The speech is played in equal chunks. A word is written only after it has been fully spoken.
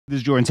This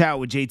is Jordan Tower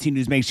with JT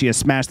News. Make sure you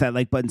smash that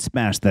like button,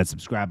 smash that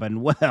subscribe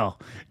button. Well,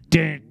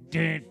 dun,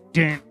 dun,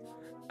 dun.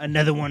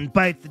 Another one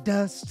bites the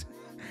dust.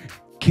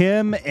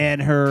 Kim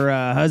and her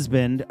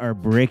husband are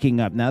breaking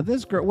up. Now,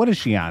 this girl, what is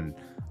she on?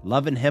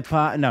 Love and Hip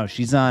Hop? No,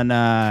 she's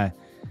on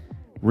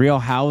Real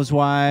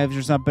Housewives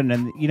or something.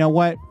 And you know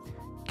what?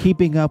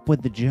 Keeping up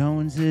with the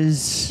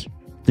Joneses.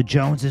 The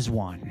Joneses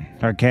won,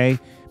 okay?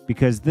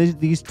 Because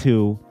these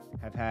two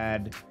have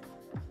had...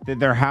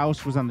 Their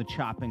house was on the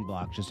chopping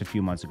block just a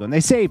few months ago, and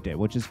they saved it,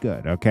 which is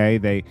good,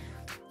 okay?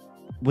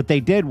 What they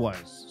did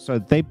was, so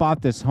they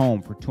bought this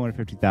home for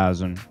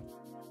 $250,000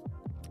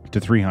 to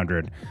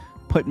 $300,000,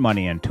 put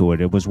money into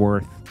it. It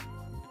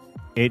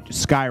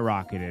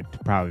skyrocketed to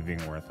probably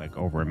being worth like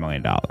over $1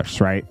 million,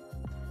 right?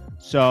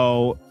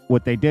 So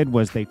what they did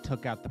was they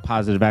took out the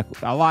positive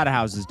equity. A lot of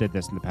houses did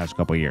this in the past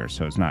couple of years,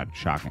 so it's not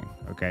shocking,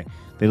 okay?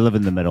 They live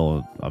in the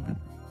middle of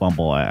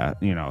Bumble,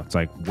 it's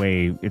like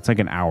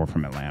an hour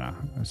from Atlanta.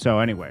 So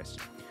anyways,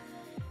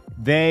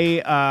 they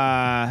took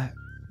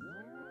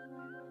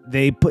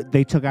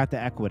out the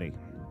equity.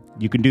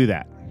 You can do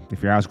that.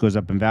 If your house goes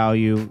up in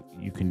value,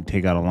 you can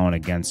take out a loan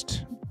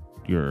against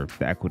the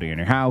equity in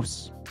your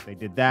house. They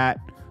did that.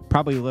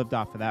 Probably lived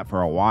off of that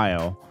for a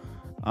while.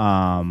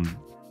 Trying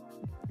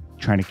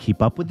to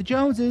keep up with the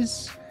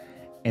Joneses.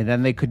 And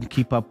then they couldn't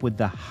keep up with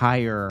the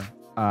higher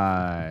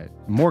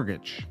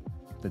mortgage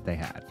that they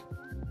had.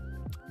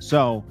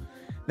 So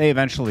they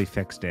eventually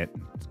fixed it,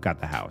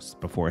 got the house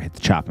before it hit the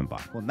chopping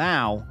block. Well,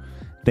 now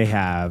they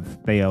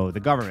owe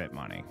the government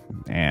money,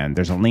 and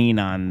there's a lien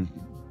on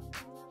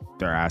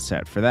their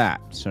asset for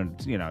that. So,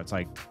 it's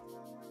like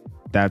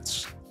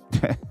that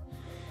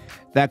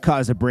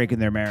caused a break in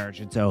their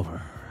marriage. It's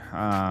over.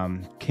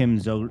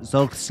 Kim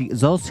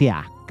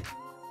Zolciak.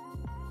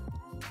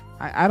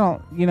 I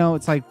don't,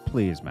 it's like,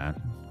 please, man.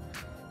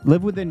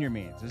 Live within your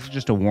means. This is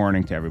just a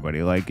warning to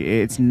everybody. Like,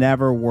 it's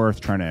never worth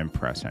trying to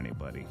impress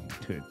anybody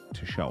to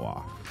show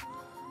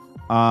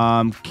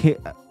off.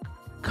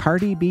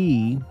 Cardi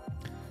B,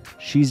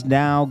 she's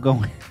now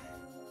going...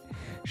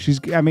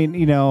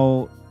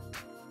 the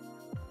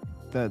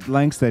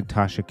lengths that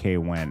Tasha K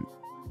went,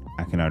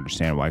 I can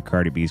understand why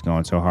Cardi B's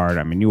going so hard.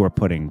 I mean, you were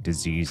putting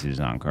diseases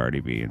on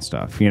Cardi B and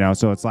stuff,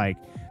 so it's like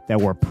that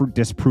were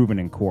disproven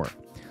in court.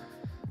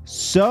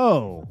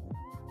 So...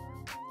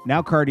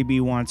 now Cardi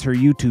B wants her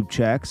YouTube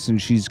checks, and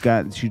she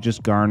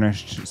just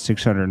garnished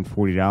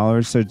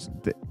 $640. So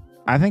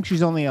I think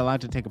she's only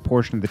allowed to take a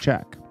portion of the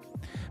check,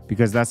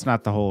 because that's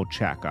not the whole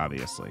check,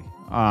 obviously.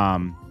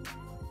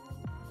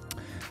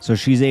 So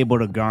she's able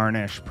to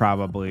garnish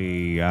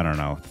probably, I don't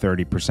know,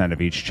 30%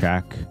 of each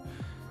check.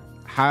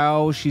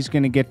 How she's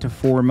going to get to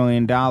 $4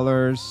 million,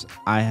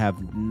 I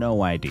have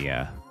no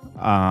idea.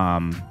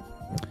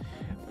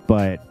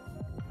 But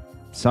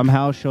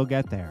somehow she'll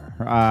get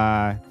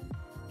there.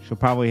 She'll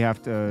probably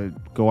have to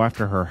go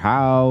after her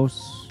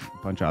house,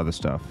 a bunch of other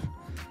stuff.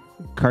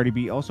 Cardi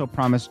B also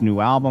promised new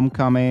album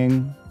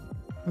coming.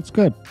 That's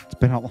good. It's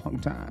been a long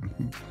time.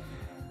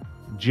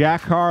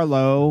 Jack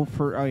Harlow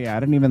I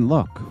didn't even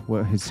look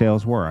what his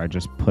sales were. I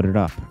just put it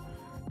up.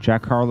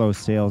 Jack Harlow's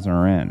sales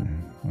are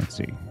in. Let's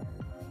see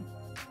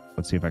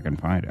if I can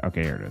find it.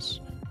 Okay, here it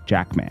is.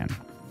 Jackman.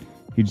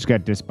 He just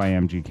got dissed by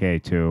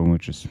MGK too,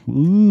 which is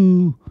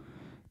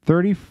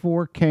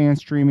 34K in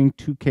streaming,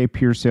 2K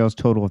pure sales,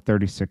 total of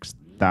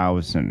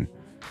 36,000.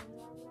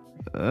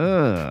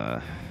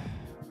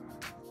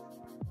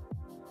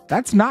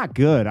 That's not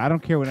good. I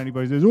don't care what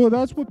anybody says. Oh,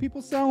 that's what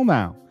people sell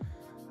now.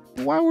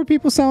 Why were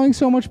people selling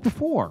so much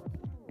before?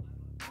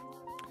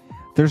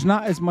 There's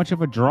not as much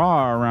of a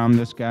draw around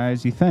this guy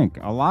as you think.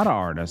 A lot of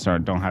artists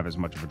don't have as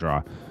much of a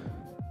draw.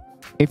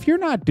 If you're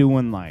not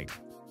doing like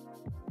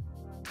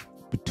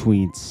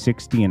between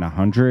 60 and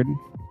 100...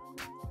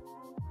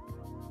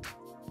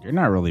 you're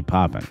not really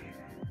popping.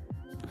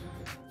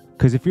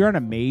 Because if you're on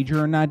a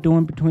major and not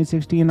doing between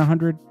 60 and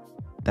 100,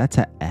 that's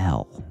a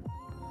L.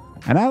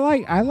 And I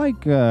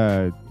like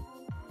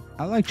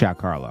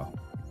Jack Harlow.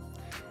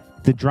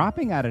 The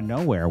dropping out of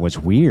nowhere was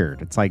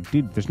weird. It's like,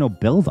 dude, there's no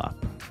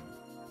build-up.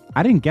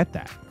 I didn't get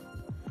that.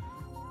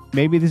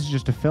 Maybe this is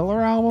just a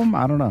filler album?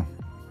 I don't know.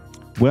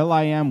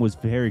 will.i.am was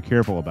very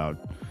careful about,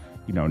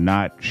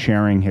 not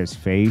sharing his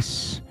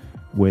face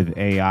with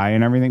AI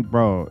and everything.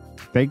 Bro,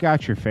 they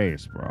got your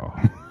face, bro.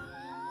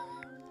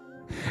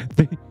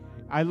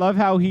 I love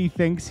how he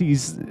thinks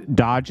he's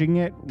dodging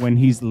it when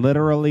he's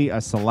literally a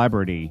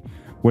celebrity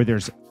where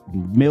there's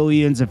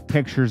millions of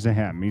pictures of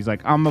him. He's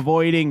like, I'm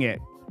avoiding it.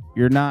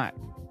 You're not.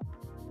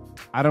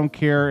 I don't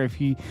care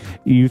if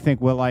you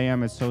think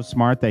will.i.am is so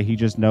smart that he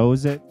just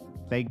knows it.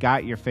 They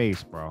got your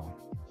face, bro.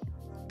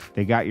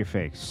 They got your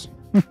face.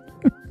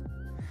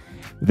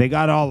 They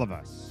got all of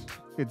us.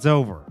 It's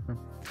over.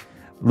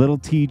 Little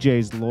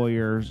TJ's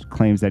lawyer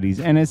claims that he's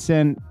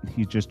innocent.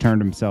 He just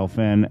turned himself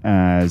in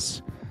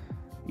as,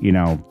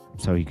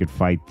 so he could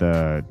fight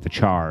the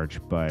charge.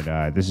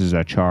 But this is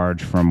a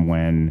charge from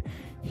when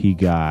he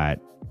got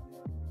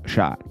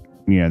shot.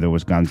 There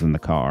was guns in the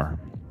car.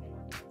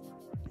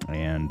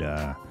 And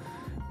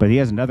but he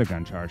has another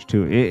gun charge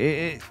too.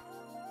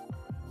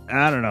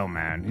 I don't know,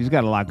 man. He's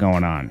got a lot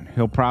going on.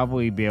 He'll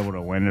probably be able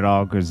to win it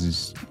all because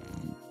his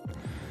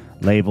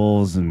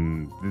labels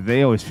and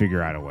they always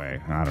figure out a way.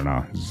 I don't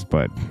know,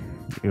 but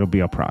it'll be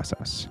a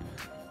process.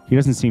 He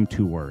doesn't seem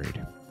too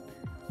worried.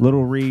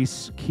 Little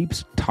Reese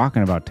keeps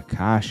talking about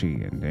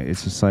Tekashi, and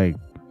it's just like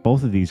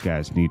both of these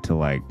guys need to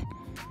like.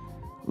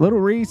 Little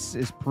Reese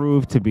is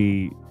proved to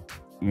be,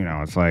 you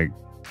know, it's like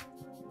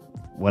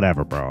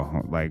whatever,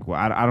 bro. Like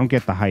I don't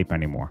get the hype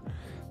anymore.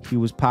 He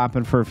was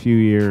popping for a few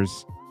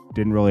years,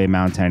 didn't really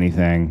amount to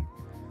anything.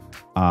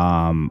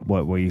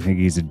 What you think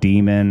he's a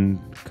demon?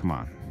 Come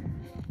on,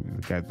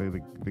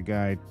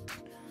 the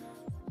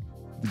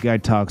guy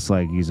talks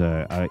like he's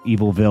a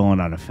evil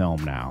villain on a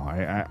film now.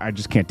 I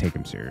just can't take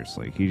him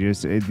seriously.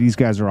 These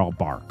guys are all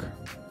bark.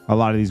 A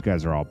lot of these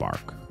guys are all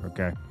bark.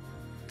 Okay.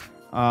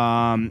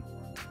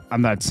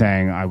 I'm not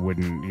saying I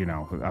wouldn't, you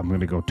know, I'm going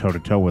to go toe to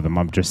toe with him.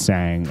 I'm just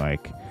saying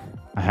like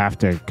I have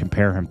to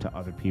compare him to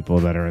other people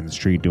that are in the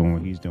street doing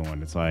what he's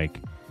doing. It's like,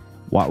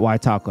 why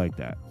talk like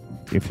that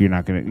if you're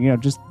not going to, you know,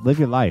 just live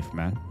your life,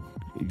 man.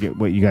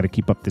 You got to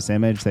keep up this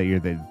image that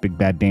you're the big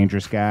bad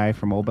dangerous guy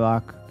from O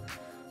Block.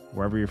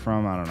 Wherever you're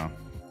from, I don't know.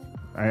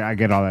 I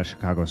get all that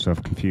Chicago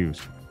stuff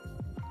confused.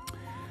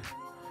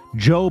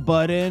 Joe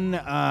Budden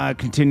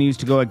continues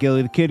to go at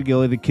Gille the Kid.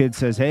 Gille the Kid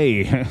says,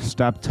 hey,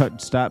 stop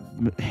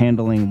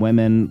handling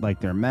women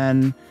like they're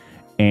men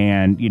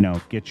and, you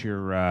know, get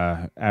your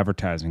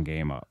advertising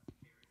game up.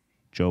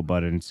 Joe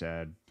Budden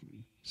said,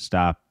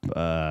 stop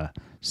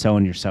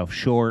selling yourself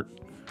short.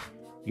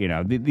 You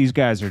know, these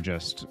guys are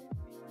just,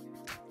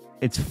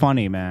 it's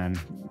funny, man.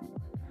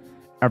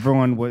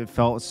 Everyone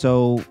felt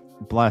so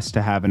blessed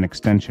to have an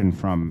extension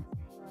from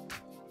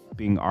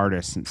being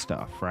artists and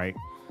stuff, right?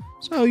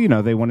 So, you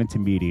know, they went into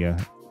media,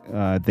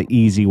 the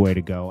easy way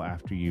to go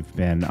after you've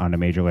been on a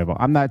major label.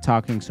 I'm not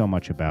talking so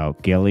much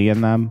about Gille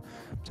and them.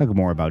 I'm talking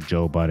more about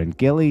Joe Budden.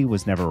 Gille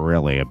was never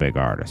really a big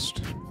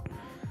artist.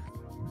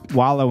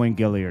 Wallo and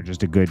Gille are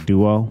just a good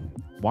duo.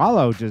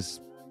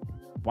 Wallo's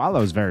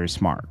very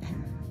smart.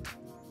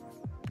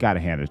 Gotta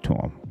hand it to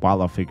him.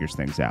 Wallo figures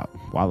things out.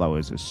 Wallo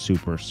is a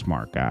super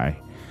smart guy.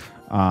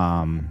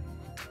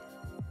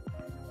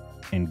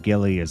 And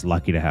Gille is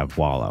lucky to have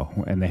Wallo,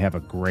 and they have a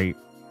great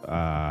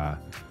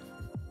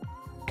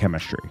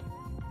chemistry.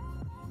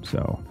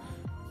 So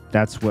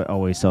that's what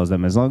always sells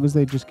them. As long as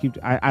they just keep,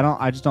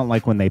 I just don't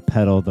like when they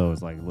peddle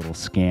those like little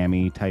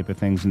scammy type of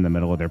things in the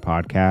middle of their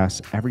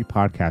podcasts. Every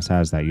podcast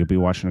has that. You'll be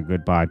watching a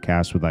good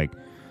podcast with like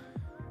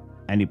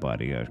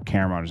anybody, a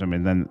camera or something,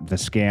 and then the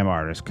scam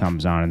artist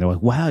comes on and they're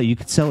like, wow, you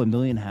could sell 1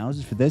 million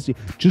houses for this?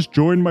 Just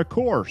join my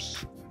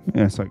course.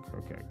 And it's like,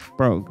 okay,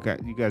 bro,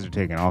 you guys are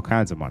taking all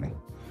kinds of money.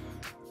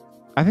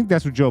 I think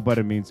that's what Joe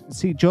Budden means.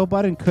 See, Joe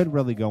Budden could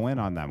really go in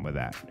on them with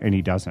that, and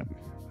he doesn't.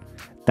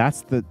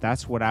 That's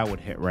what I would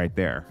hit right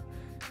there.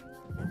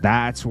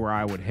 That's where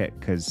I would hit,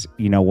 because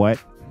you know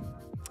what?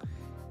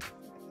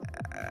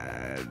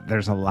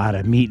 There's a lot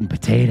of meat and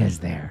potatoes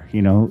there.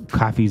 You know,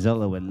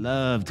 CoffeeZilla would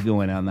love to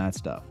go in on that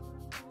stuff.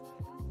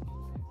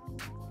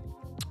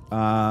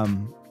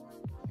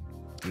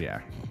 Yeah.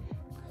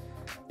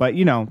 But,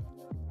 you know,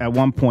 at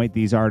one point,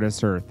 these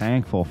artists are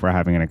thankful for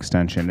having an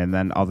extension, and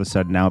then all of a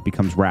sudden now it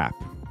becomes rap.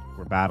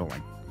 We're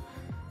battling.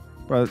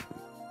 But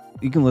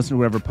you can listen to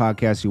whatever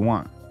podcast you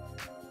want.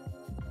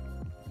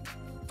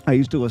 I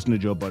used to listen to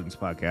Joe Budden's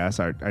podcast.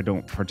 I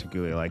don't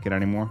particularly like it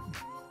anymore.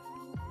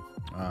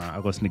 I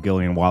listen to Gille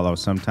and Wallo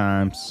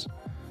sometimes.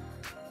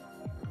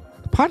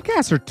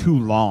 Podcasts are too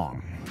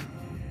long.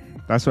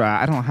 That's why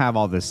I don't have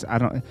all this.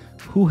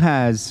 Who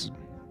has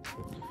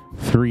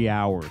 3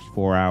 hours,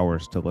 4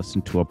 hours to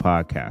listen to a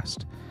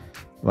podcast?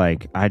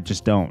 Like, I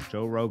just don't.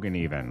 Joe Rogan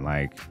even.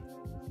 Like,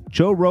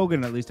 Joe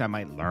Rogan, at least I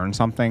might learn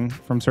something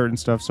from certain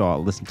stuff, so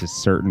I'll listen to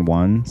certain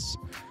ones.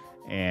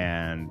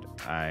 And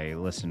I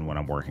listen when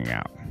I'm working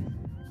out.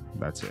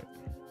 That's it.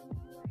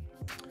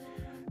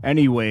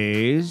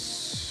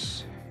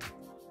 Anyways,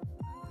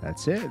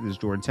 that's it. This is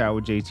Jordan Tower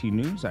with JT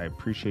News. I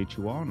appreciate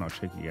you all, and I'll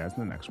check you guys in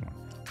the next one.